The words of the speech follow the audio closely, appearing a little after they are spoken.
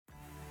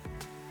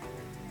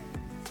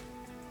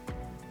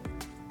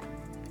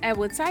At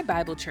Woodside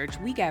Bible Church,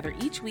 we gather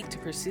each week to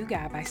pursue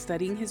God by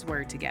studying His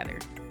Word together.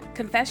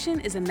 Confession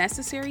is a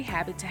necessary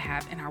habit to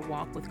have in our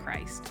walk with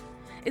Christ.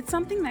 It's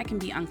something that can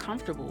be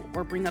uncomfortable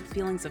or bring up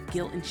feelings of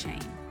guilt and shame.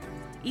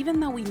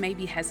 Even though we may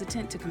be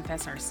hesitant to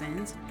confess our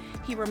sins,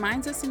 He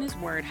reminds us in His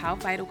Word how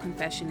vital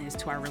confession is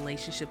to our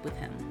relationship with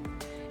Him.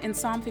 In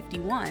Psalm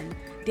 51,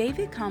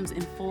 David comes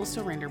in full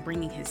surrender,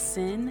 bringing his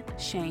sin,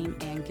 shame,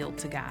 and guilt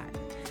to God,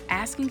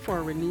 asking for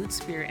a renewed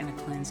spirit and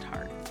a cleansed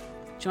heart.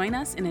 Join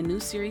us in a new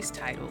series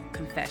titled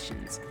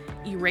Confessions,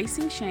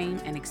 Erasing Shame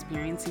and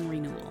Experiencing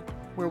Renewal,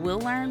 where we'll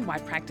learn why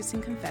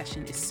practicing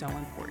confession is so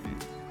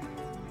important.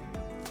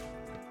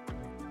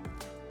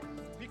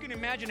 You can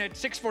imagine at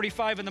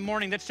 6:45 in the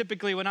morning, that's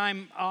typically when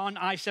I'm on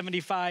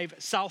I-75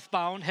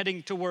 southbound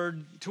heading to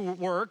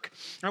work.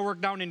 I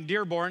work down in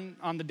Dearborn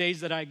on the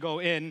days that I go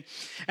in,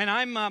 and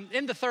I'm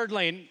in the third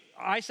lane.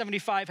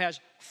 I-75 has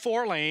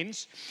 4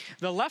 lanes.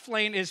 The left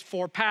lane is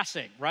for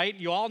passing, right?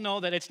 You all know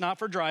that it's not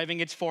for driving,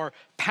 it's for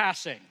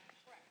passing.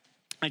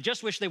 I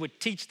just wish they would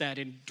teach that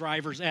in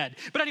driver's ed.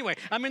 But anyway,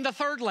 I'm in the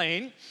third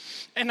lane,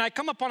 and I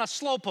come upon a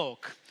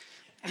slowpoke.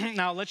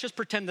 Now, let's just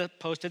pretend the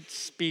posted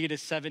speed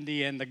is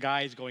 70 and the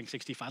guy is going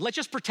 65. Let's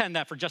just pretend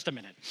that for just a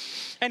minute.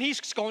 And he's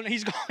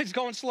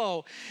going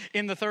slow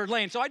in the third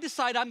lane. So I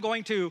decide I'm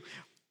going to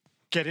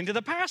get into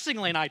the passing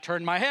lane. I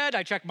turn my head,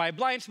 I check my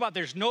blind spot,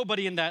 there's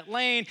nobody in that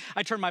lane.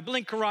 I turn my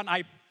blinker on,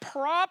 I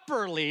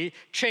properly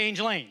change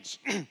lanes.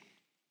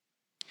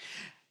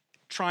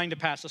 Trying to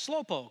pass a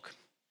slowpoke.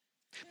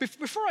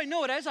 Before I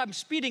know it, as I'm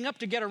speeding up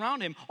to get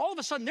around him, all of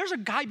a sudden there's a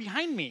guy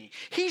behind me.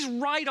 He's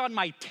right on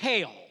my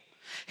tail.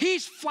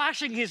 He's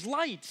flashing his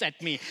lights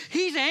at me.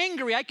 He's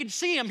angry, I can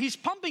see him. He's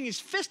pumping his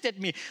fist at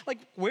me. Like,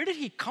 where did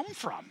he come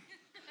from?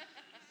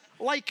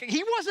 Like,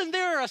 he wasn't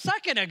there a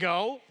second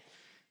ago.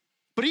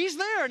 But he's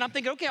there, and I'm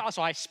thinking, okay,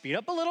 so I speed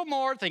up a little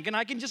more, thinking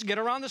I can just get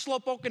around the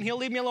slowpoke and he'll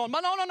leave me alone.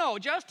 But no.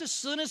 Just as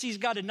soon as he's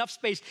got enough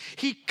space,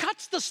 he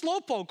cuts the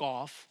slowpoke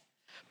off,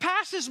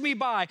 passes me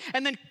by,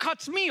 and then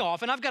cuts me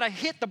off, and I've got to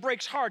hit the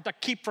brakes hard to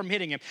keep from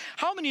hitting him.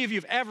 How many of you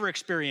have ever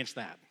experienced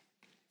that?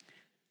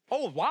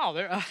 Oh,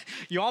 wow.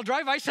 You all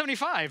drive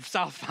I-75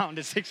 southbound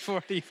at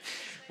 640.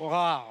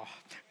 Wow.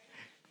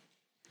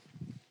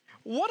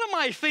 What am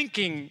I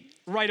thinking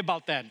right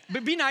about then?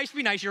 Be nice.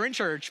 You're in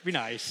church. Be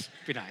nice.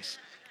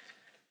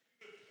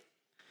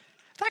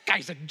 That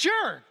guy's a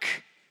jerk.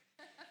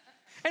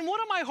 And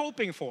what am I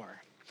hoping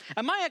for?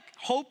 Am I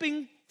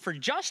hoping for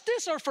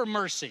justice or for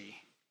mercy?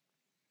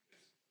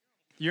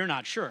 You're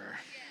not sure.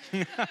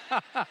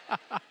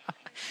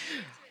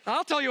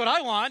 I'll tell you what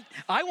I want.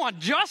 I want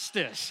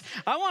justice.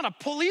 I want a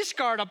police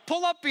car to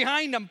pull up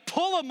behind him,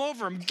 pull him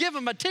over, and give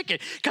him a ticket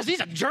because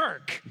he's a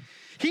jerk.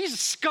 He's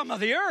scum of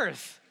the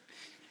earth.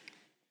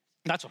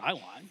 That's what I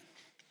want.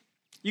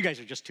 You guys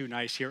are just too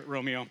nice here at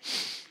Romeo.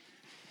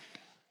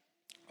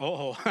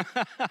 Oh.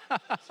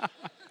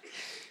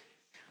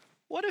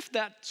 What if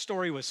that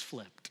story was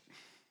flipped?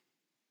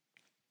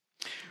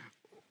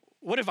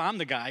 What if I'm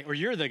the guy, or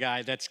you're the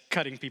guy that's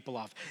cutting people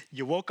off?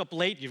 You woke up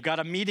late, you've got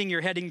a meeting you're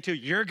heading to,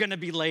 you're gonna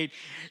be late.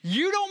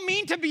 You don't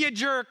mean to be a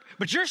jerk,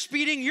 but you're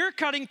speeding, you're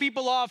cutting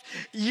people off.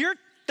 You're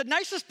the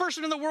nicest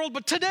person in the world,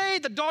 but today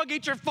the dog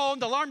ate your phone,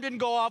 the alarm didn't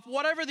go off,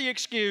 whatever the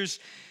excuse,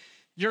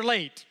 you're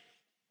late.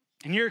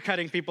 And you're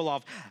cutting people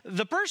off.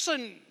 The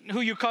person who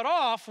you cut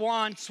off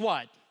wants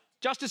what?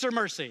 Justice or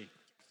mercy?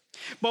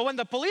 But when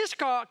the police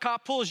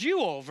cop pulls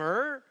you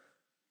over,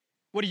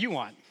 what do you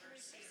want?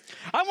 Mercy.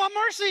 I want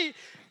mercy.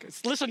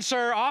 Listen,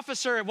 sir,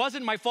 officer, it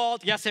wasn't my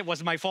fault. Yes, it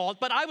was my fault,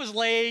 but I was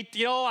late.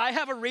 You know, I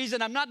have a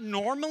reason. I'm not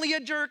normally a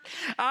jerk.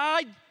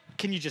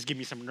 Can you just give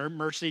me some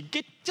mercy?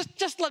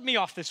 Just let me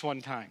off this one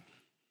time.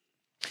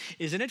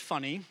 Isn't it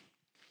funny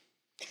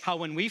how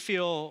when we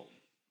feel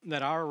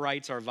that our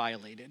rights are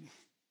violated,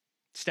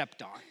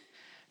 stepped on,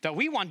 that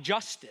we want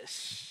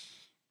justice,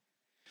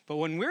 but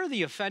when we're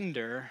the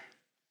offender,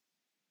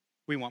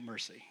 we want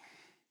mercy.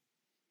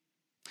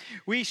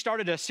 We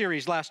started a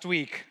series last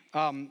week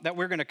that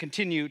we're going to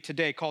continue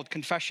today called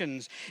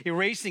Confessions,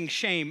 Erasing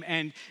Shame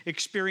and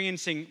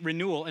Experiencing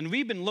Renewal. And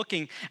we've been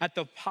looking at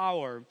the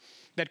power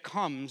that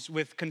comes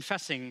with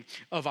confessing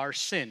of our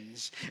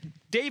sins.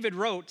 David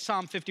wrote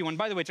Psalm 51.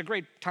 By the way, it's a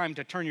great time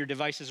to turn your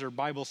devices or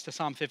Bibles to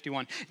Psalm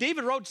 51.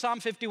 David wrote Psalm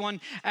 51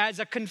 as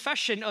a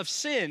confession of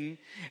sin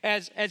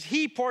as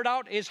he poured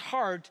out his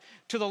heart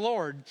to the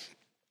Lord.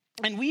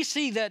 And we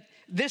see that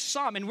this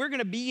psalm, and we're going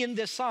to be in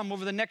this psalm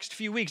over the next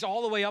few weeks,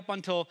 all the way up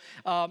until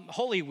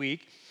Holy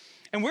Week.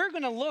 And we're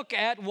going to look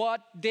at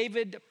what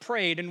David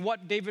prayed and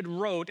what David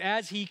wrote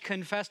as he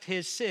confessed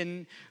his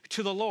sin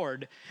to the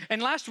Lord.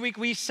 And last week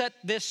we set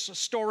this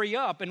story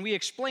up and we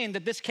explained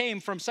that this came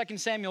from 2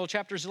 Samuel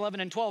chapters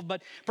 11 and 12,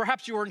 but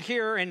perhaps you weren't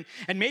here and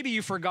maybe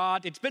you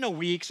forgot. It's been a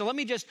week, so let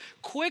me just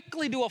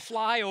quickly do a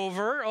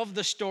flyover of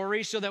the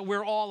story so that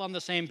we're all on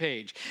the same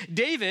page.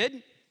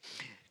 David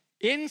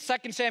in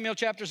 2 Samuel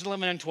chapters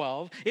 11 and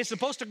 12, is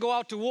supposed to go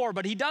out to war,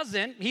 but he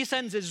doesn't. He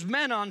sends his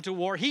men on to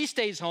war. He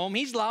stays home.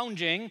 He's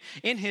lounging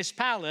in his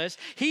palace.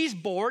 He's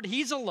bored.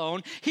 He's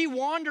alone. He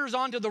wanders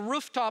onto the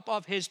rooftop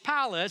of his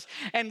palace,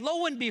 and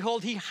lo and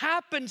behold, he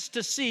happens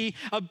to see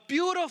a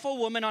beautiful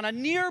woman on a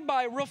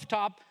nearby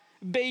rooftop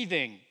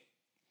bathing.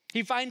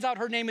 He finds out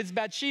her name is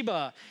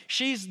Bathsheba.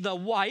 She's the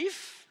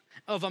wife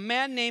of a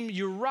man named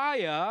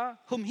Uriah,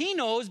 whom he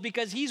knows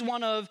because he's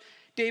one of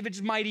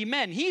David's mighty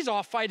men. He's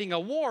off fighting a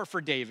war for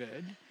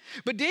David.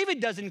 But David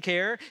doesn't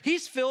care.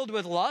 He's filled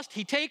with lust.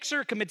 He takes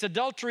her, commits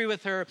adultery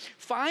with her,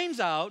 finds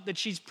out that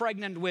she's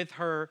pregnant with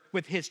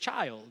his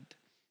child.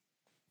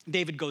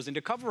 David goes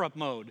into cover-up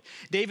mode.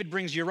 David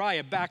brings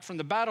Uriah back from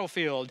the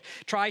battlefield,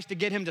 tries to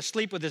get him to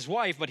sleep with his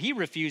wife, but he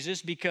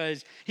refuses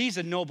because he's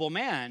a noble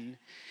man.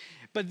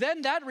 But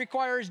then that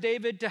requires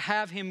David to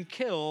have him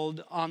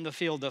killed on the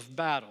field of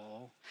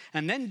battle.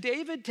 And then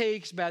David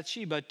takes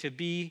Bathsheba to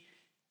be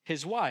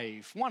his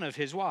wife, one of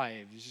his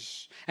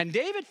wives. And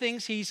David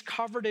thinks he's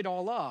covered it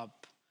all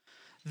up,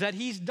 that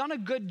he's done a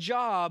good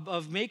job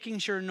of making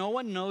sure no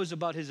one knows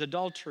about his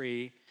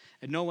adultery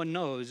and no one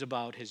knows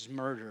about his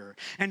murder.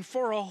 And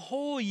for a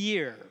whole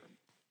year,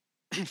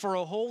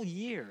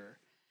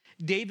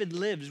 David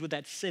lives with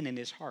that sin in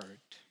his heart.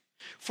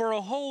 For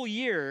a whole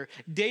year,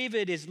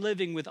 David is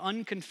living with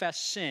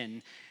unconfessed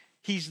sin.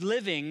 He's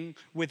living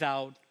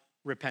without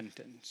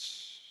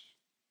repentance.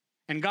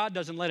 And God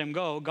doesn't let him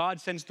go.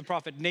 God sends the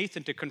prophet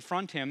Nathan to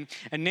confront him.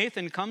 And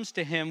Nathan comes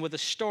to him with a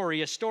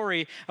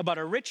story about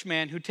a rich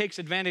man who takes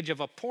advantage of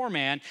a poor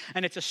man.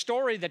 And it's a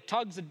story that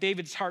tugs at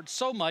David's heart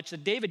so much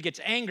that David gets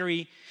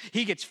angry.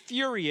 He gets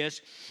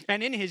furious.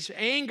 And in his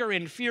anger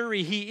and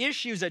fury, he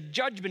issues a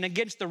judgment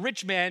against the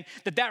rich man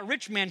that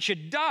rich man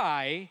should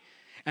die.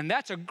 And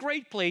that's a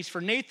great place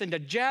for Nathan to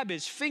jab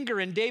his finger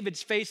in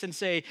David's face and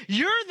say,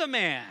 "You're the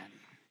man.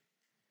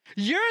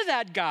 You're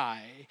that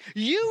guy.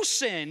 You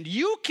sinned.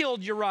 You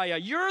killed Uriah.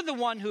 You're the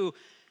one who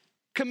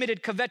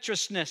committed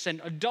covetousness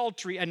and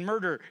adultery and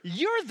murder.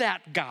 You're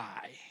that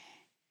guy."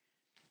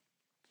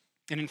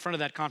 And in front of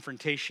that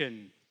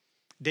confrontation,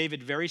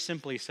 David very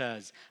simply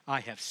says, "I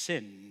have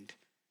sinned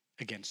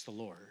against the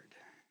Lord."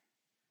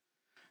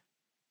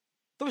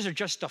 Those are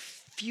just a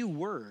few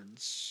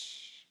words.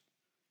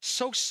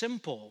 So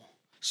simple,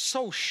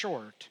 so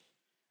short,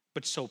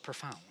 but so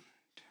profound.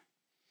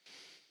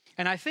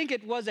 And I think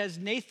it was as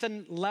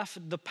Nathan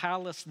left the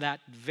palace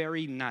that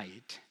very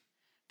night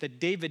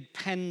that David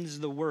pens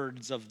the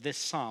words of this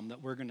psalm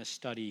that we're going to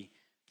study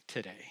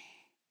today.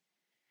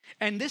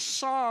 And this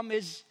psalm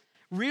is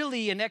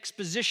really an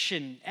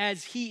exposition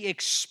as he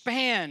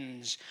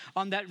expands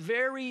on that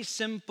very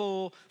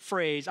simple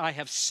phrase, "I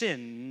have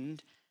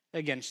sinned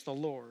against the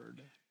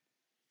Lord."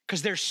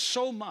 Because there's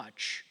so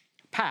much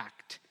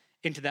packed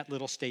into that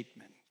little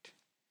statement.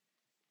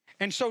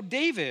 And so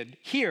David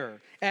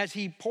here, as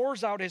he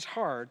pours out his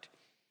heart,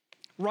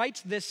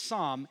 writes this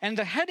psalm. And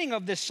the heading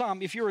of this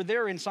psalm, if you were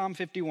there in Psalm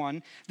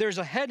 51, there's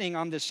a heading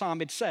on this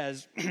psalm. It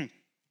says,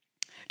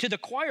 "To the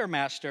choir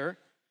master,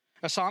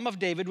 a psalm of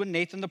David when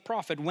Nathan the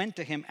prophet went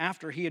to him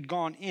after he had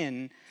gone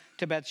in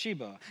to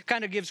Bathsheba."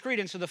 Kind of gives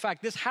credence to the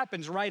fact this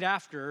happens right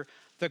after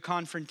the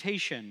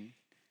confrontation.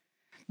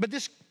 But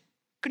this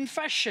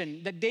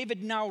confession that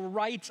David now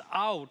writes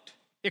out,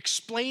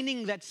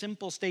 explaining that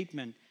simple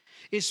statement,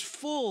 is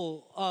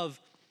full of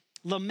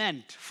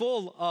lament,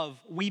 full of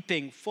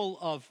weeping, full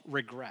of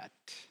regret.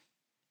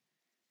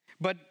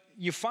 But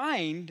you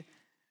find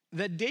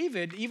that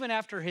David, even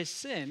after his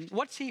sin,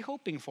 what's he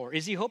hoping for?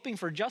 Is he hoping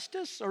for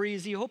justice or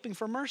is he hoping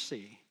for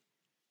mercy?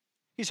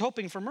 He's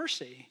hoping for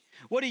mercy.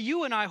 What do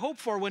you and I hope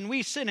for when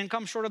we sin and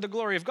come short of the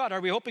glory of God?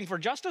 Are we hoping for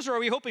justice or are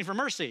we hoping for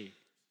mercy?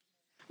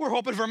 We're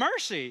hoping for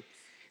mercy.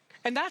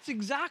 And that's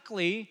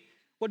exactly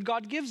what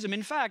God gives him.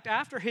 In fact,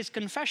 after his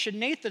confession,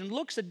 Nathan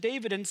looks at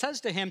David and says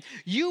to him,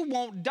 "You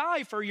won't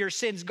die for your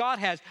sins. God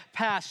has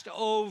passed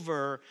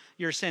over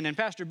your sin." And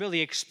Pastor Billy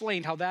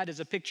explained how that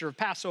is a picture of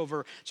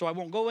Passover, so I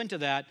won't go into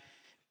that.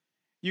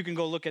 You can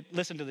go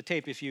listen to the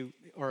tape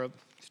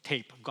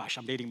gosh,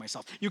 I'm dating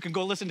myself. You can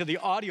go listen to the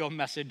audio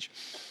message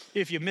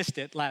if you missed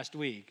it last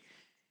week.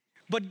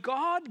 But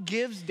God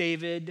gives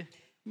David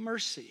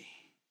mercy.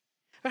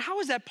 But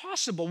how is that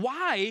possible?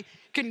 Why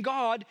can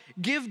God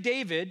give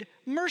David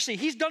mercy?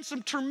 He's done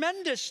some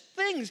tremendous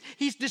things.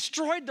 He's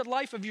destroyed the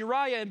life of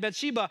Uriah and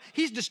Bathsheba.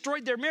 He's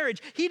destroyed their marriage.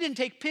 He didn't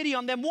take pity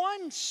on them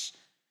once.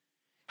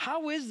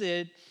 How is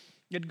it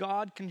that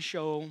God can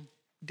show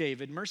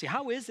David mercy?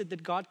 How is it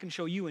that God can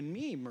show you and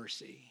me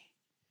mercy?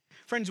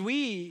 Friends,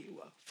 we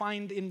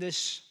find in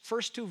this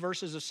first two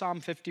verses of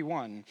Psalm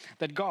 51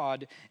 that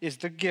God is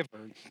the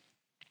giver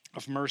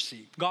of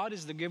mercy. God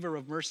is the giver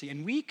of mercy,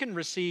 and we can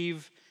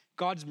receive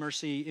God's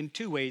mercy in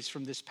two ways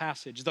from this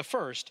passage. The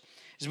first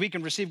is we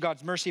can receive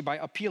God's mercy by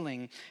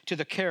appealing to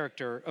the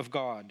character of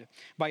God.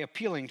 By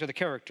appealing to the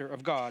character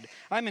of God.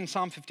 I'm in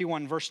Psalm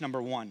 51, verse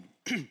number 1.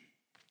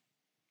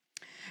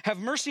 "Have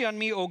mercy on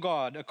me, O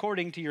God,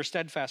 according to your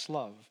steadfast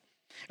love.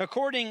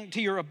 According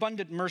to your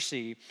abundant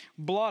mercy,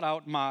 blot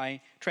out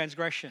my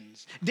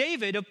transgressions."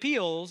 David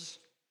appeals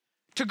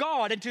to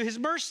God and to his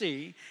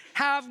mercy.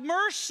 Have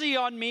mercy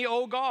on me,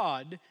 O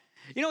God.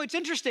 You know, it's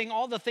interesting,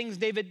 all the things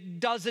David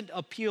doesn't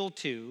appeal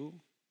to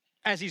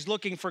as he's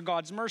looking for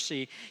God's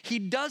mercy. He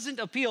doesn't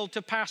appeal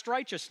to past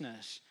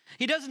righteousness.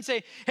 He doesn't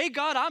say, hey,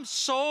 God, I'm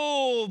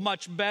so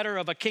much better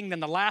of a king than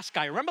the last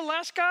guy. Remember the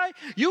last guy?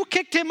 You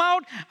kicked him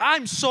out?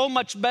 I'm so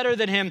much better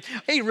than him.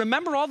 Hey,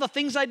 remember all the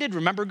things I did?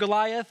 Remember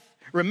Goliath?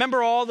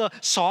 Remember all the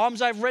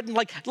Psalms I've written?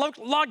 Like, look,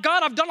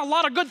 God, I've done a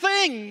lot of good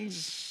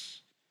things.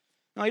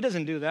 No, he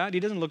doesn't do that. He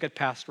doesn't look at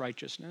past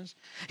righteousness.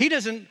 He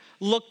doesn't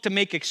look to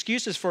make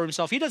excuses for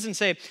himself. He doesn't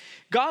say,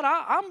 God,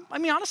 I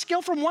mean, on a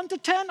scale from 1 to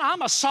 10,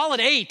 I'm a solid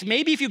 8.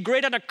 Maybe if you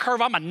grade on a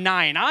curve, I'm a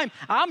 9.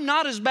 I'm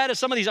not as bad as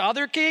some of these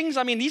other kings.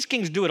 I mean, these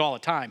kings do it all the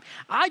time.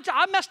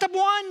 I messed up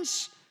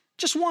once,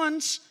 just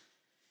once.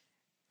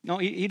 No,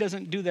 he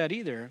doesn't do that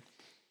either.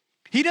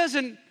 He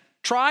doesn't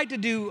try to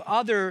do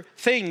other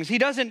things. He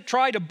doesn't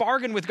try to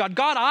bargain with God.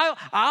 God,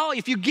 I'll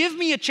if you give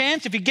me a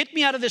chance, if you get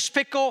me out of this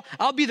pickle,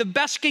 I'll be the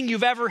best king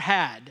you've ever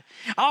had.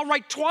 I'll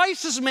write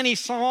twice as many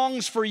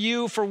songs for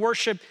you for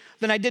worship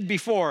than I did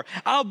before.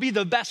 I'll be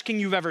the best king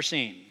you've ever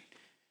seen.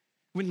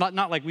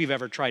 Not like we've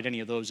ever tried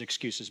any of those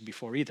excuses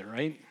before either,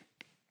 right?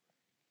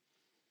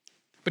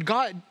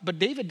 But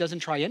David doesn't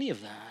try any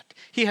of that.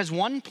 He has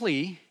one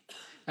plea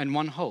and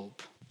one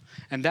hope,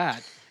 and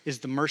that is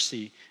the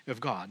mercy of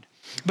God.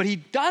 But he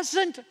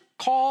doesn't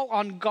call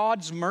on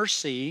God's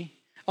mercy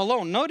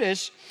alone.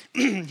 Notice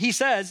he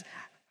says,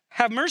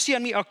 have mercy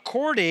on me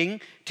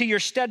according to your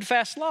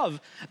steadfast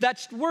love.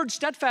 That word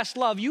steadfast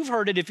love, you've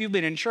heard it if you've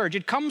been in church.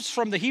 It comes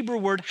from the Hebrew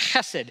word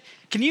chesed.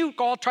 Can you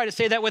all try to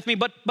say that with me?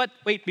 But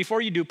wait,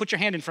 before you do, put your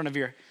hand in front of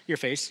your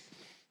face.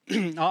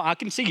 I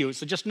can see you,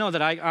 so just know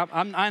that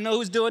I know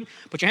who's doing.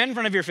 Put your hand in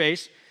front of your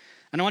face,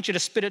 and I want you to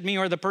spit at me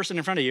or the person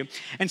in front of you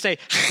and say,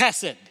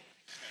 chesed.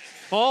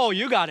 Oh,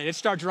 you got it. It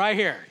starts right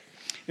here.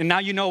 And now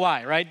you know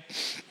why, right?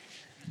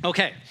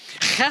 Okay.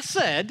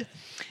 Chesed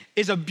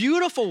is a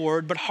beautiful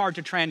word, but hard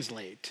to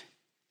translate.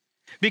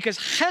 Because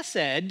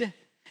chesed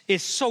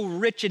is so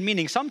rich in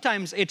meaning.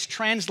 Sometimes it's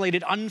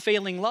translated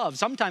unfailing love.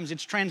 Sometimes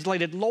it's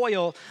translated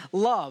loyal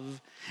love.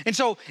 And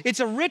so it's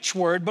a rich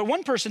word, but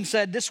one person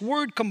said this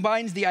word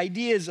combines the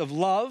ideas of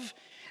love,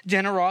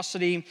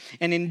 generosity,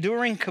 and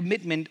enduring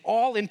commitment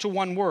all into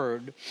one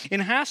word. It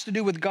has to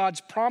do with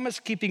God's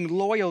promise-keeping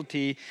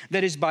loyalty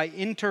that is by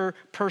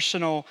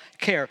interpersonal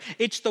care.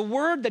 It's the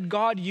word that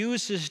God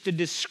uses to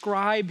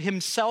describe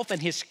himself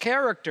and his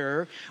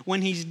character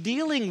when he's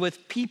dealing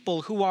with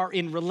people who are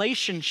in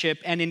relationship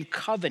and in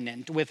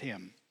covenant with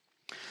him.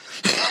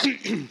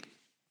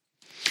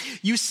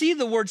 You see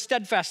the word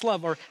steadfast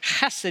love or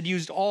chesed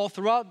used all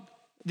throughout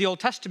the Old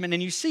Testament,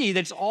 and you see that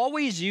it's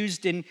always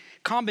used in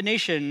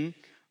combination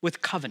with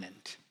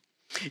covenant.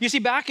 You see,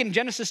 back in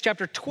Genesis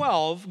chapter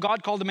 12,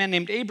 God called a man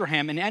named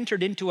Abraham and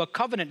entered into a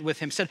covenant with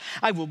him, said,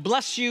 I will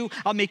bless you,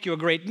 I'll make you a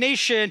great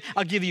nation,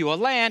 I'll give you a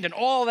land and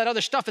all that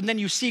other stuff. And then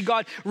you see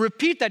God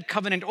repeat that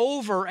covenant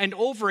over and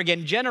over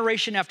again,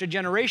 generation after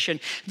generation.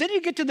 Then you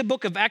get to the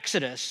book of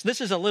Exodus.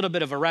 This is a little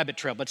bit of a rabbit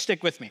trail, but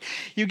stick with me.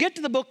 You get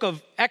to the book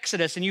of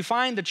Exodus and you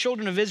find the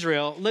children of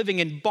Israel living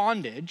in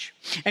bondage.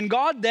 And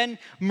God then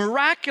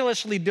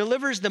miraculously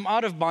delivers them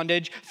out of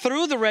bondage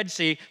through the Red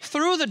Sea,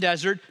 through the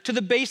desert, to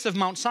the base of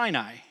Mount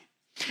Sinai.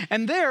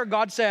 And there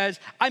God says,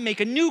 I make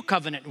a new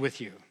covenant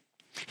with you.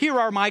 Here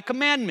are my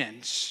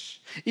commandments.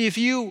 If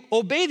you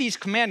obey these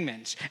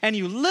commandments and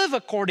you live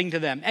according to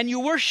them and you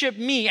worship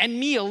me and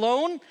me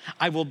alone,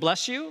 I will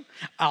bless you,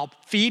 I'll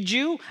feed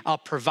you, I'll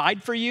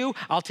provide for you,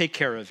 I'll take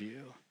care of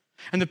you.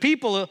 And the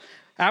people,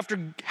 after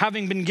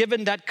having been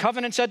given that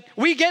covenant, said,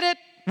 we get it,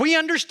 we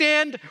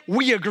understand,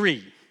 we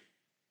agree.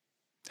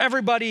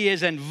 Everybody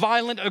is in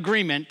violent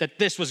agreement that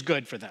this was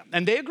good for them.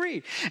 And they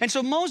agreed. And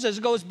so Moses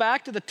goes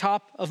back to the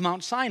top of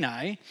Mount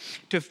Sinai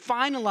to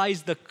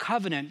finalize the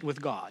covenant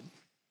with God.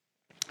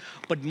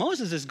 But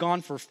Moses is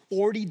gone for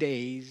 40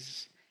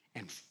 days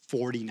and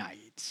 40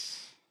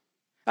 nights.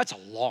 That's a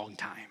long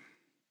time.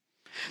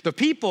 The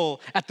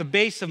people at the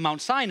base of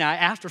Mount Sinai,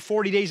 after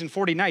 40 days and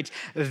 40 nights,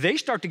 they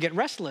start to get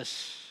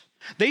restless.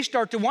 They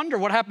start to wonder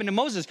what happened to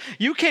Moses.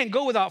 You can't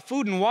go without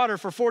food and water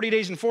for 40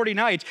 days and 40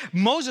 nights.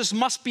 Moses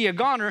must be a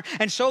goner.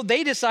 And so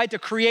they decide to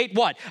create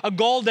what? A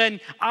golden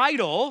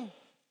idol.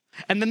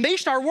 And then they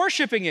start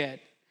worshiping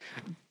it.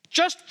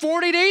 Just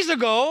 40 days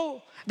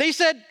ago, they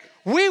said,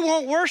 we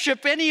won't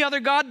worship any other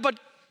God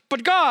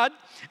but God.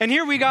 And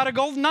here we got a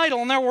golden idol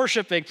and they're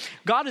worshiping.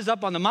 God is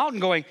up on the mountain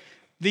going,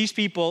 these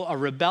people are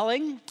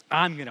rebelling.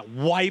 I'm going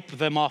to wipe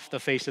them off the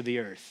face of the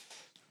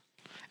earth.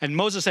 And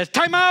Moses says,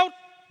 time out.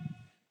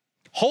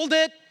 Hold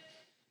it.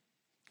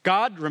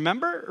 God,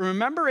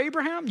 remember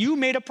Abraham? You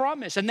made a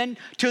promise. And then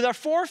to their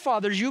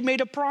forefathers, you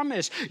made a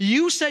promise.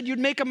 You said you'd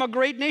make them a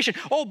great nation.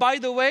 Oh, by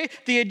the way,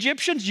 the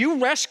Egyptians,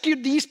 you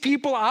rescued these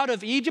people out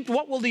of Egypt.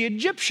 What will the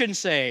Egyptians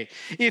say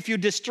if you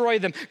destroy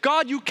them?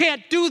 God, you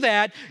can't do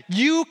that.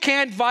 You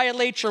can't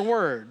violate your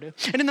word.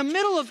 And in the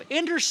middle of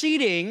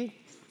interceding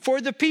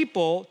for the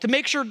people to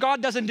make sure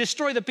God doesn't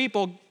destroy the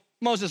people,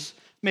 Moses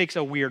makes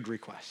a weird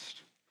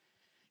request.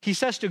 He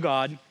says to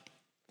God,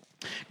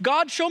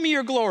 God, show me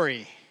your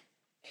glory.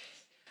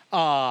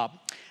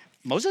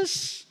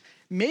 Moses,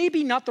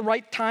 maybe not the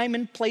right time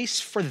and place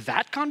for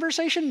that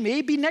conversation.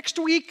 Maybe next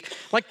week.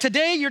 Like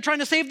today, you're trying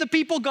to save the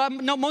people.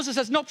 God, no, Moses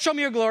says, nope, show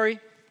me your glory.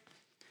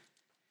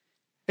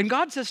 And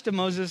God says to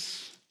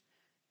Moses,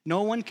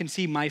 no one can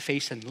see my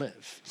face and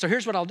live. So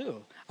here's what I'll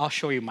do. I'll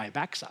show you my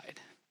backside.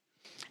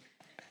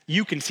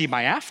 You can see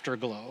my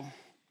afterglow.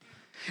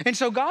 And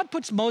so God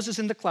puts Moses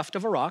in the cleft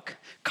of a rock,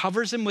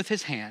 covers him with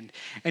his hand,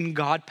 and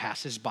God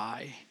passes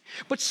by.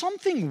 But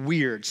something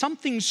weird,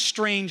 something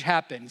strange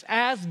happens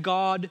as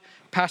God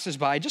passes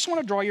by. I just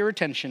want to draw your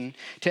attention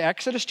to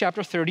Exodus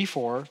chapter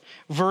 34,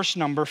 verse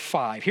number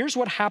 5. Here's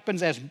what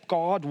happens as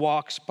God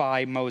walks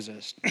by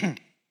Moses.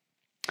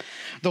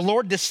 The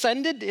Lord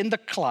descended in the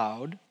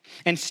cloud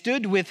and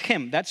stood with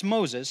him, that's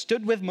Moses,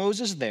 stood with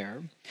Moses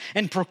there,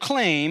 and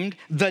proclaimed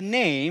the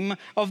name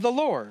of the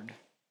Lord.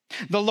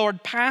 The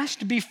Lord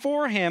passed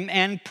before him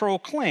and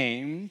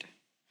proclaimed,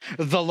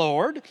 the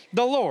Lord,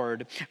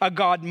 a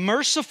God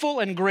merciful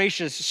and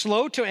gracious,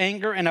 slow to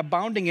anger and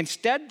abounding in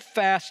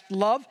steadfast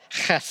love,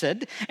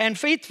 chesed, and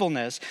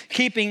faithfulness,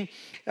 keeping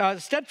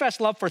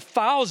steadfast love for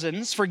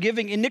thousands,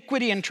 forgiving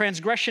iniquity and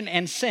transgression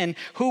and sin,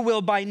 who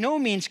will by no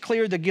means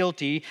clear the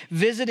guilty,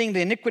 visiting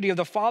the iniquity of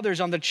the fathers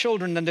on the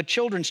children and the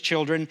children's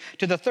children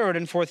to the third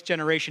and fourth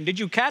generation. Did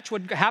you catch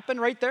what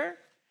happened right there?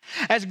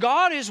 As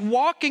God is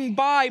walking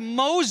by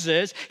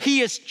Moses,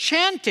 he is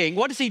chanting.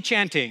 What is he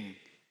chanting?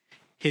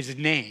 His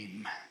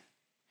name.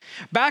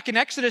 Back in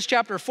Exodus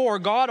chapter 4,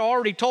 God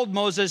already told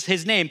Moses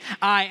his name.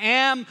 I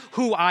am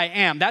who I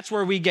am. That's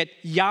where we get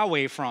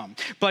Yahweh from.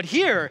 But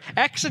here,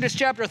 Exodus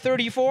chapter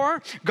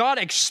 34, God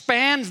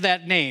expands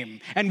that name.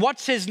 And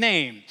what's his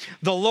name?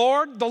 The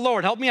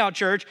Lord, help me out,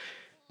 church.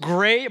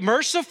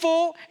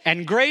 Merciful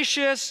and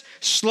gracious,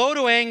 slow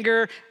to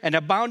anger, and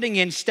abounding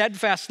in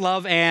steadfast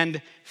love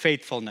and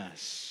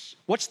faithfulness.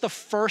 What's the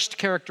first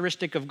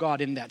characteristic of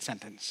God in that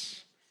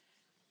sentence?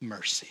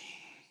 Mercy.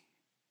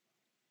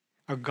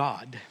 Our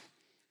God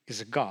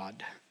is a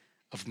God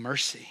of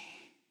mercy.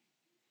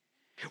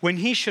 When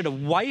he should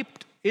have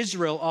wiped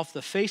Israel off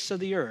the face of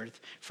the earth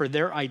for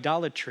their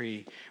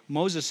idolatry,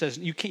 Moses says,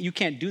 you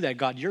can't do that,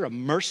 God. You're a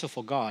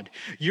merciful God.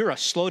 You're a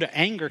slow to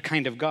anger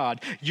kind of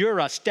God. You're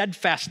a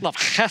steadfast love,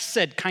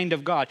 chesed kind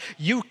of God.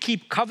 You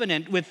keep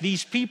covenant with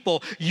these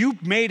people. You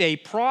made a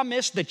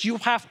promise that you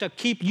have to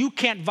keep. You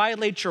can't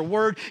violate your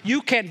word.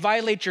 You can't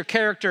violate your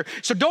character.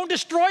 So don't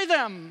destroy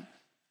them.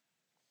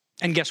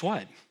 And guess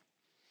what?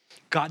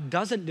 God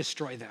doesn't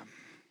destroy them.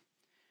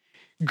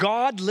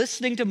 God,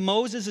 listening to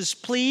Moses'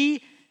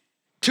 plea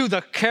to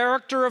the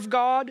character of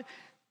God,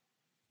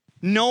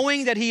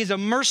 knowing that he is a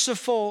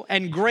merciful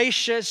and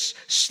gracious,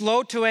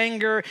 slow to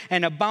anger,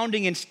 and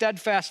abounding in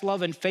steadfast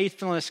love and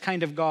faithfulness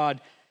kind of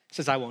God,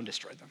 says, I won't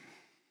destroy them.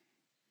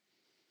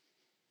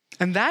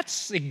 And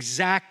that's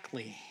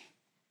exactly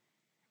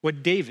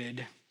what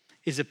David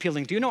is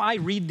appealing to. You know, I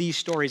read these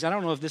stories. I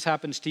don't know if this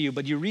happens to you,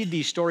 but you read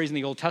these stories in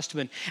the Old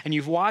Testament and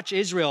you've watched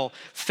Israel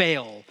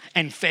fail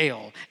and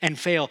fail and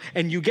fail.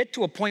 And you get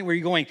to a point where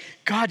you're going,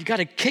 God, you got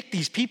to kick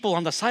these people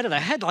on the side of the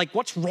head. Like,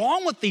 what's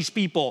wrong with these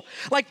people?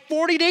 Like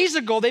 40 days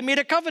ago, they made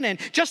a covenant.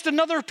 Just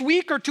another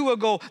week or two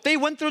ago, they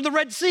went through the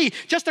Red Sea.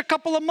 Just a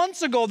couple of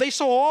months ago, they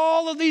saw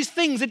all of these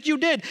things that you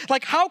did.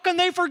 Like, how can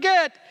they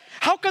forget?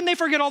 How can they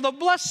forget all the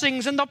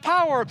blessings and the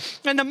power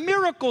and the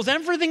miracles and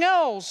everything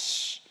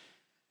else?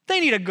 They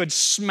need a good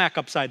smack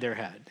upside their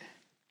head.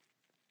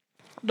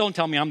 Don't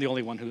tell me I'm the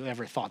only one who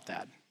ever thought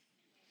that.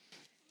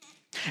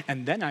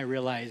 And then I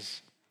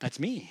realize that's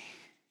me.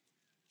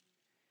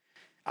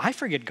 I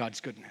forget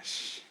God's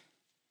goodness.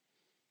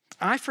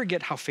 I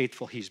forget how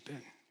faithful he's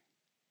been.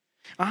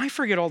 I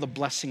forget all the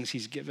blessings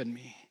he's given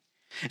me.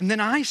 And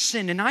then I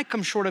sin and I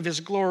come short of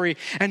his glory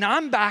and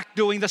I'm back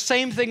doing the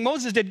same thing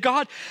Moses did.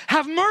 God,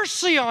 have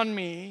mercy on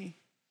me.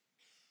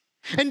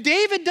 And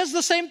David does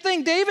the same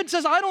thing. David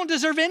says, I don't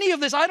deserve any of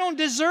this. I don't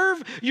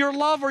deserve your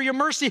love or your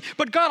mercy.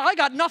 But God, I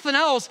got nothing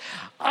else.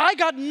 I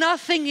got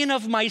nothing in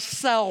of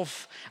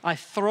myself. I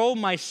throw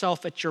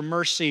myself at your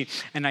mercy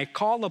and I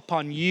call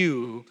upon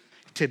you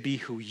to be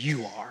who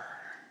you are.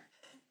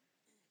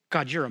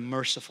 God, you're a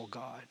merciful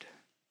God.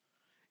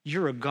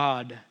 You're a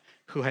God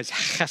who has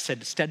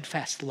chesed,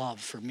 steadfast love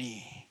for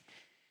me.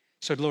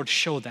 So Lord,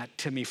 show that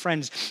to me.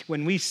 Friends,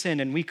 when we sin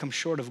and we come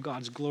short of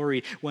God's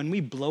glory, when we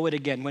blow it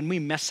again, when we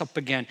mess up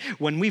again,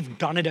 when we've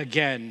done it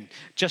again,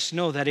 just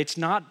know that it's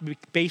not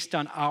based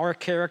on our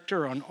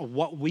character, on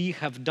what we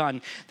have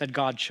done, that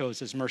God shows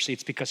his mercy.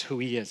 It's because who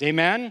he is.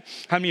 Amen?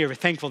 How many are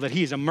thankful that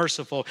he's a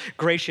merciful,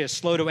 gracious,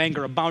 slow to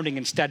anger, abounding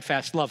in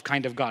steadfast love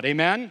kind of God?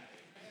 Amen?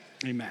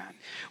 Amen.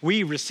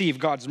 We receive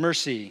God's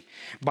mercy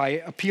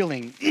by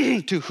appealing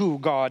to who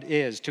God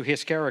is, to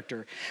his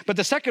character. But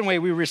the second way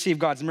we receive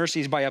God's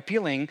mercy is by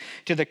appealing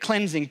to the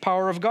cleansing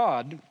power of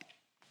God.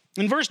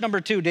 In verse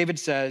number 2, David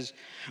says,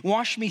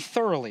 wash me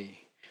thoroughly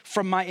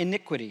from my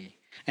iniquity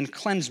and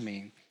cleanse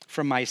me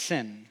from my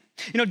sin.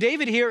 You know,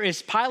 David here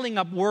is piling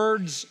up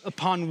words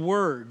upon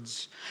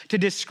words to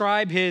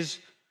describe his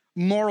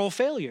moral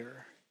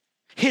failure,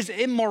 his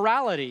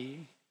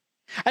immorality.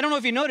 I don't know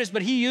if you noticed,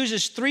 but he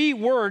uses 3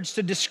 words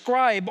to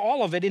describe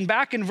all of it. And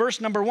back in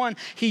verse number 1,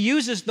 he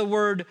uses the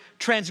word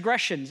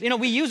transgressions.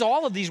 We use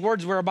all of these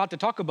words we're about to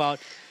talk about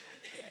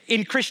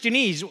in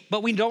Christianese,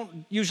 but we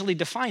don't usually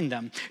define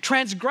them.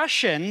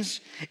 Transgressions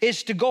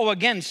is to go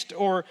against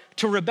or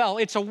to rebel.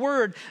 It's a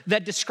word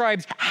that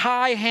describes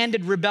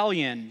high-handed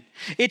rebellion.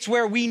 It's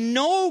where we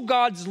know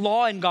God's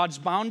law and God's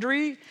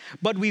boundary,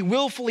 but we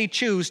willfully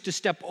choose to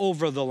step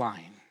over the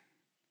line.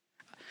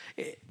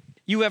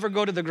 You ever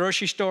go to the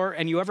grocery store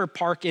and you ever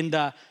park in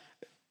the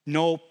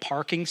no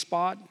parking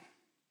spot?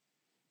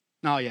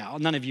 Oh yeah,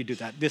 none of you do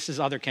that. This is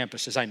other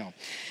campuses, I know.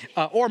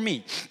 Or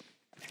me.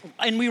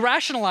 And we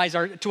rationalize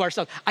to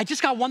ourselves, I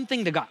just got one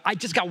thing to go. I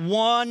just got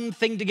one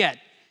thing to get.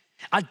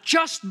 I'll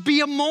just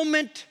be a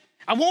moment.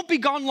 I won't be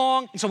gone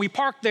long. And so we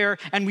park there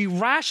and we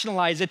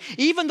rationalize it,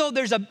 even though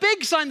there's a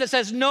big sign that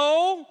says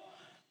no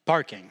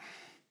parking.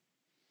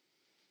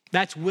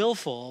 That's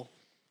willful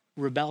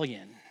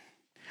rebellion.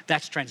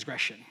 That's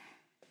transgression.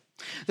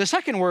 The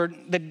second word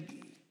that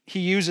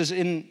he uses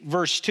in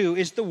verse 2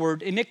 is the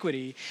word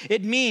iniquity.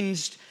 It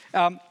means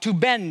to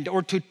bend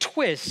or to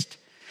twist.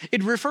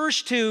 It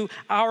refers to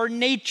our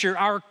nature,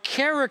 our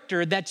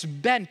character that's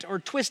bent or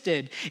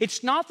twisted.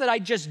 It's not that I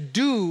just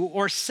do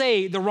or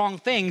say the wrong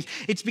things.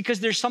 It's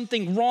because there's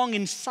something wrong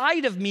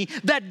inside of me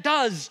that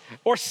does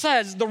or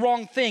says the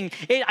wrong thing.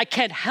 I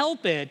can't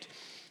help it.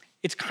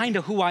 It's kind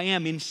of who I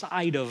am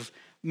inside of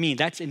me.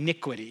 That's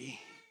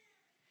iniquity.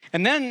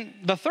 And then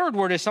the third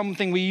word is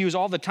something we use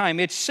all the time.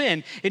 It's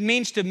sin. It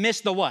means to miss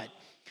the what?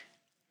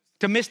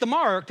 To miss the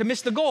mark, to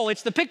miss the goal.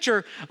 It's the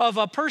picture of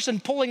a person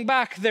pulling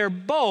back their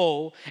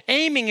bow,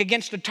 aiming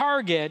against a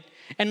target,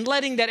 and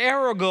letting that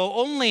arrow go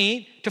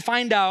only to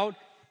find out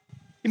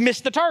you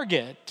missed the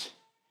target.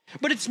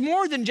 But it's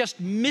more than just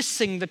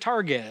missing the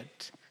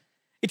target.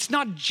 It's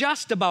not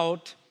just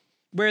about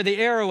where the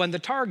arrow and the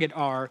target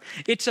are.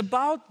 It's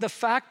about the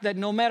fact that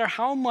no matter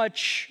how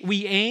much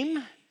we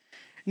aim,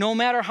 no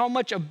matter how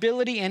much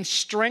ability and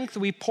strength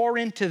we pour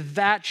into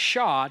that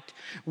shot,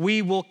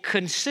 we will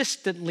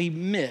consistently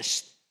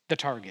miss the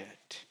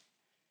target.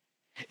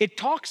 It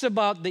talks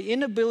about the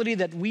inability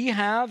that we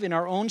have in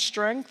our own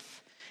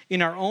strength,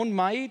 in our own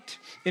might,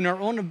 in our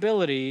own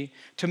ability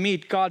to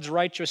meet God's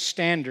righteous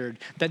standard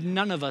that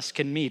none of us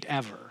can meet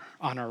ever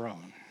on our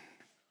own.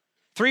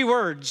 3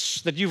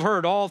 words that you've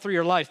heard all through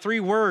your life. 3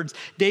 words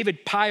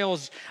David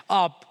piles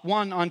up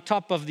one on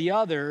top of the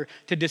other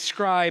to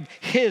describe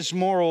his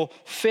moral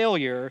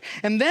failure.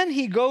 And then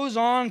he goes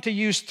on to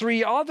use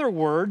 3 other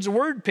words,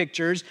 word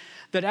pictures,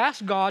 that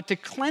ask God to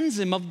cleanse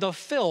him of the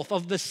filth,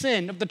 of the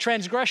sin, of the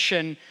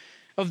transgression,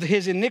 of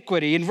his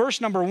iniquity. In verse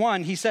number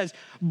 1, he says,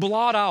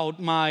 blot out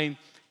my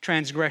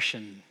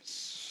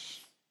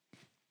transgressions.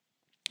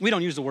 We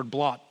don't use the word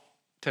blot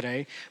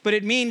today, but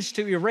it means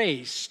to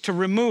erase, to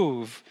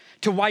remove,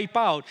 to wipe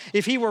out.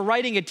 If he were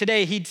writing it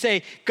today, he'd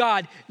say,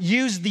 God,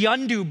 use the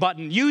undo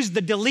button, use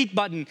the delete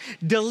button.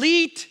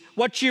 Delete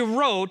what you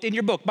wrote in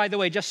your book. By the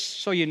way,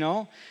 just so you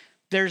know,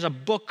 there's a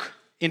book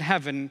in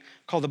heaven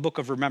called the Book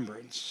of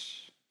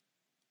Remembrance.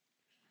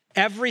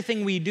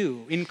 Everything we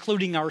do,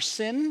 including our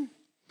sin,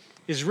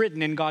 is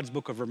written in God's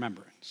Book of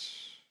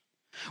Remembrance.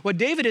 What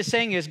David is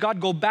saying is, God,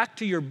 go back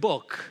to your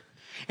book,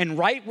 and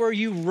right where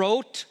you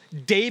wrote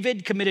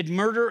David committed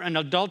murder and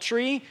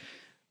adultery,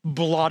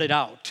 blot it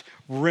out.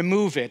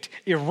 Remove it,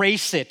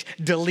 erase it,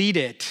 delete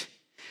it.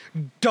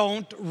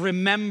 Don't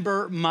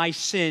remember my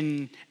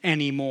sin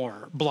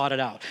anymore. Blot it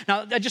out.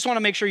 Now, I just want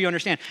to make sure you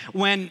understand.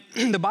 When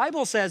the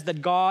Bible says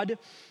that God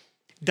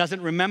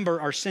doesn't remember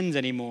our sins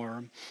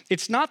anymore,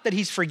 it's not that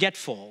he's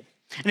forgetful,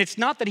 and it's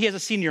not that he has a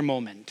senior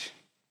moment,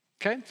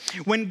 okay?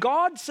 When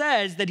God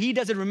says that he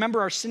doesn't remember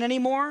our sin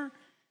anymore,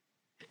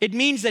 it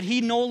means that he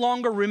no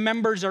longer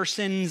remembers our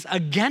sins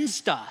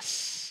against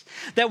us.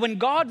 That when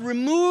God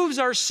removes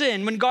our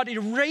sin, when God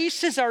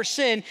erases our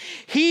sin,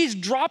 he's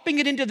dropping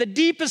it into the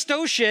deepest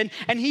ocean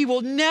and he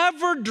will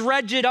never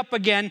dredge it up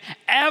again,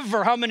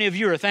 ever. How many of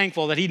you are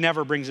thankful that he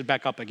never brings it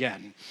back up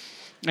again?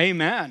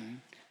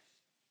 Amen.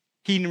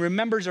 He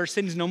remembers our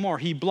sins no more.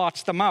 He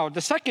blots them out.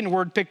 The second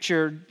word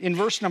pictured in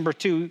verse number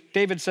 2,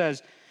 David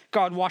says,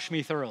 God, wash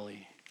me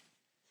thoroughly.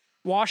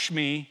 Wash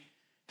me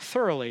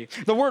thoroughly.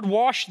 The word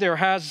wash there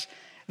has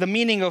the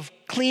meaning of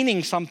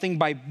cleaning something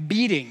by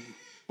beating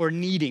or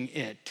kneading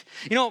it.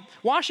 You know,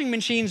 washing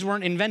machines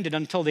weren't invented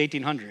until the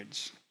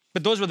 1800s,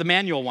 but those were the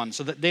manual ones,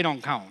 so that they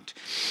don't count.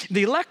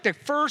 The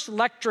first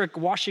electric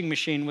washing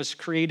machine was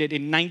created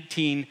in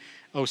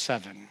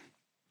 1907.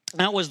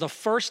 That was the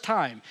first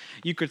time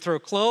you could throw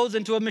clothes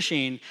into a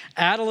machine,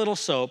 add a little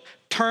soap,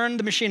 turn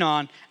the machine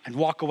on, and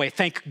walk away.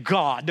 Thank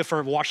God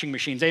for washing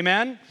machines.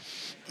 Amen?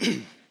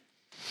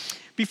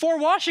 Before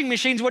washing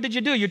machines, what did you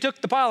do? You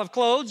took the pile of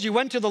clothes, you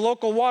went to the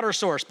local water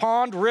source,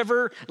 pond,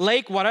 river,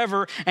 lake,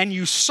 whatever, and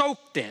you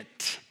soaked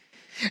it.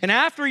 And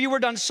after you were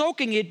done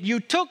soaking it, you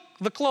took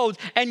the clothes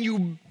and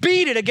you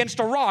beat it against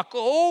a rock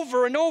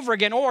over and over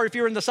again. Or if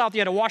you're in the South, you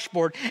had a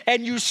washboard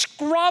and you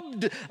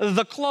scrubbed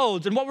the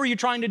clothes. And what were you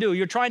trying to do?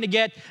 You're trying to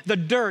get the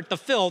dirt, the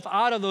filth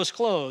out of those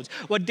clothes.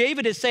 What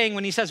David is saying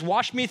when he says,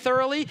 wash me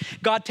thoroughly,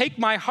 God, take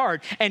my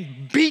heart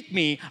and beat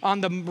me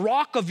on the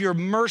rock of your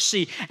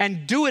mercy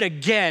and do it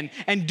again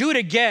and do it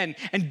again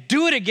and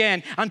do it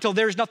again until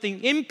there's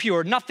nothing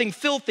impure, nothing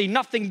filthy,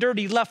 nothing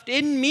dirty left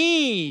in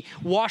me.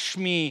 Wash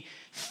me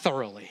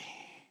thoroughly.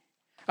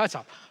 That's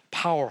a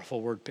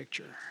powerful word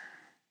picture.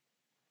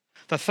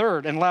 The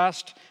third and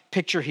last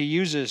picture he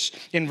uses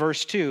in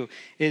verse 2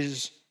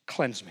 is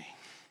cleanse me.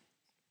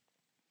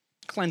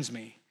 Cleanse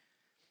me.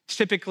 It's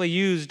typically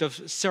used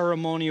of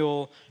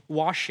ceremonial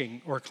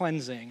washing or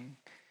cleansing.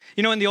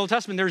 You know, in the Old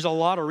Testament, there's a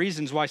lot of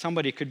reasons why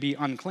somebody could be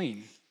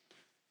unclean.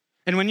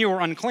 And when you were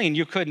unclean,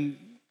 you couldn't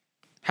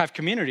have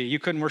community. You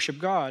couldn't worship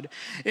God.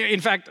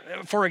 In fact,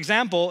 for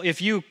example,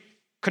 if you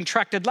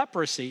contracted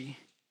leprosy,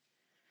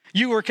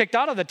 you were kicked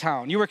out of the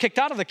town. You were kicked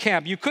out of the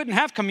camp. You couldn't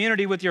have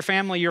community with your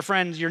family, your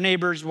friends, your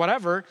neighbors,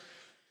 whatever.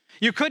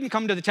 You couldn't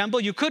come to the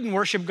temple. You couldn't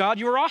worship God.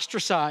 You were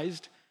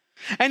ostracized.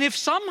 And if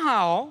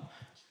somehow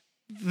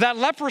that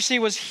leprosy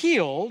was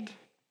healed,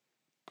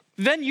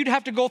 then you'd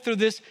have to go through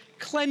this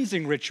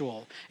cleansing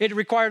ritual. It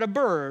required a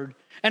bird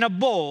and a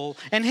bowl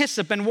and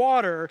hyssop and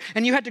water.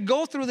 And you had to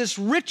go through this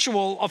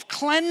ritual of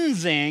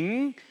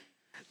cleansing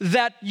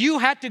that you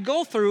had to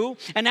go through,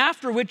 and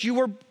after which you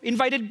were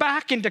invited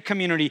back into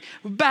community,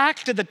 back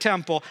to the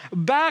temple,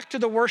 back to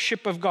the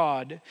worship of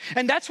God.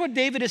 And that's what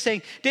David is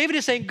saying. David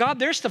is saying, God,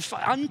 there's the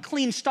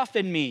unclean stuff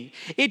in me.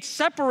 It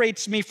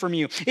separates me from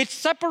you. It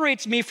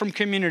separates me from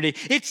community.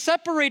 It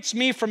separates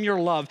me from your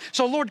love.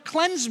 So Lord,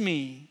 cleanse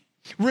me.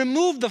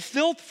 Remove the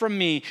filth from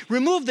me.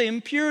 Remove the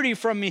impurity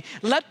from me.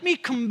 Let me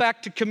come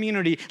back to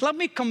community. Let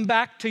me come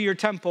back to your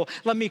temple.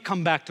 Let me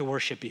come back to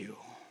worship you.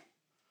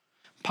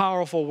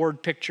 Powerful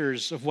word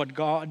pictures of what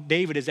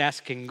David is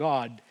asking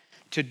God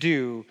to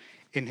do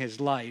in his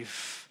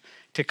life,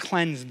 to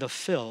cleanse the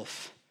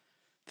filth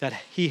that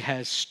he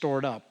has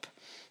stored up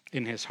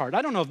in his heart.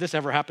 I don't know if this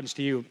ever happens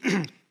to you,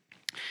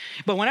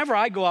 but whenever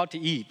I go out to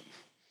eat,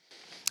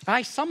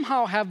 I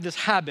somehow have this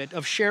habit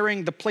of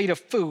sharing the plate of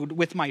food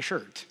with my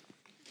shirt.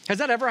 Has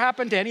that ever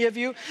happened to any of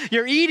you?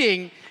 You're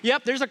eating,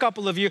 yep, there's a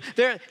couple of you.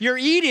 You're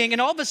eating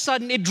and all of a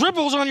sudden it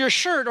dribbles on your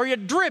shirt or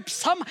it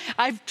drips.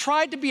 I've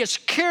tried to be as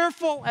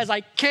careful as I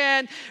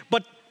can,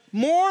 but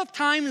more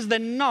times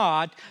than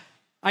not,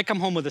 I come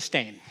home with a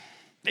stain.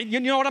 You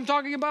know what I'm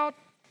talking about?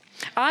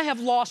 I have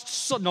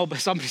lost, no, but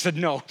somebody said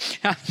no.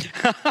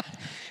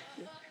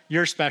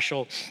 You're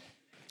special.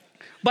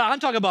 But I'm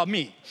talking about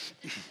me.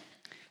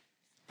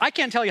 I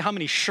can't tell you how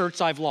many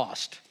shirts I've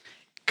lost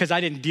because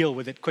I didn't deal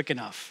with it quick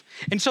enough.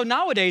 And so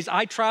nowadays,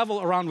 I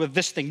travel around with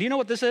this thing. Do you know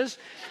what this is?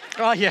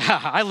 Oh, yeah,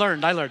 I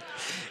learned.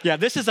 Yeah,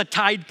 this is a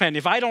Tide pen.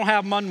 If I don't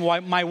have one,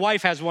 my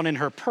wife has one in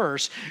her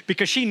purse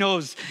because she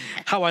knows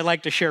how I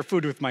like to share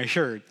food with my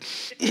shirt.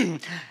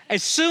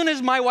 As soon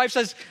as my wife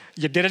says,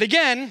 you did it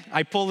again,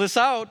 I pull this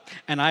out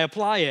and I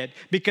apply it.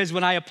 Because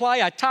when I apply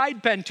a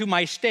Tide pen to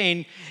my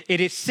stain,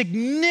 it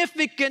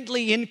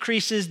significantly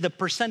increases the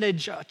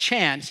percentage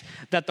chance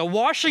that the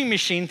washing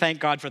machine, thank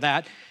God for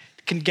that,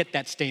 can get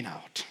that stain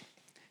out.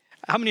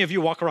 How many of you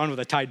walk around with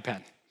a Tide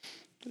pen?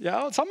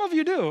 Yeah, some of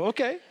you do,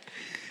 okay.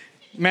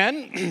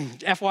 Men,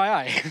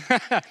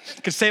 FYI,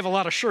 could save a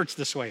lot of shirts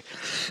this way.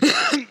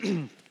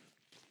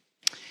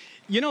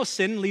 You know,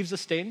 sin leaves a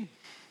stain.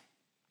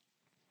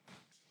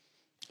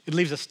 It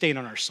leaves a stain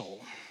on our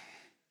soul.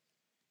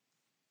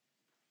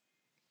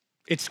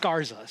 It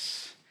scars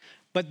us.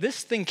 But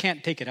this thing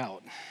can't take it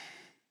out.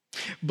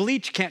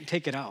 Bleach can't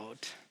take it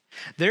out.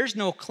 There's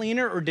no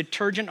cleaner or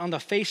detergent on the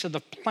face of the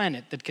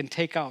planet that can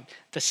take out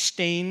the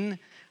stain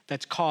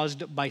that's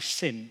caused by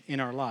sin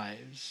in our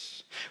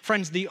lives.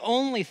 Friends, the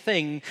only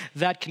thing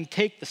that can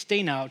take the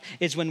stain out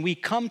is when we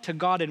come to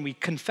God and we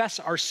confess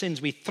our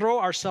sins. We throw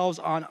ourselves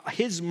on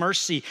His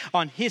mercy,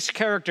 on His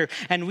character,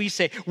 and we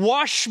say,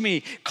 wash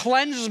me,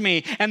 cleanse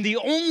me. And the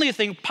only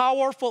thing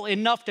powerful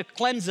enough to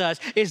cleanse us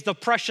is the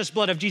precious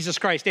blood of Jesus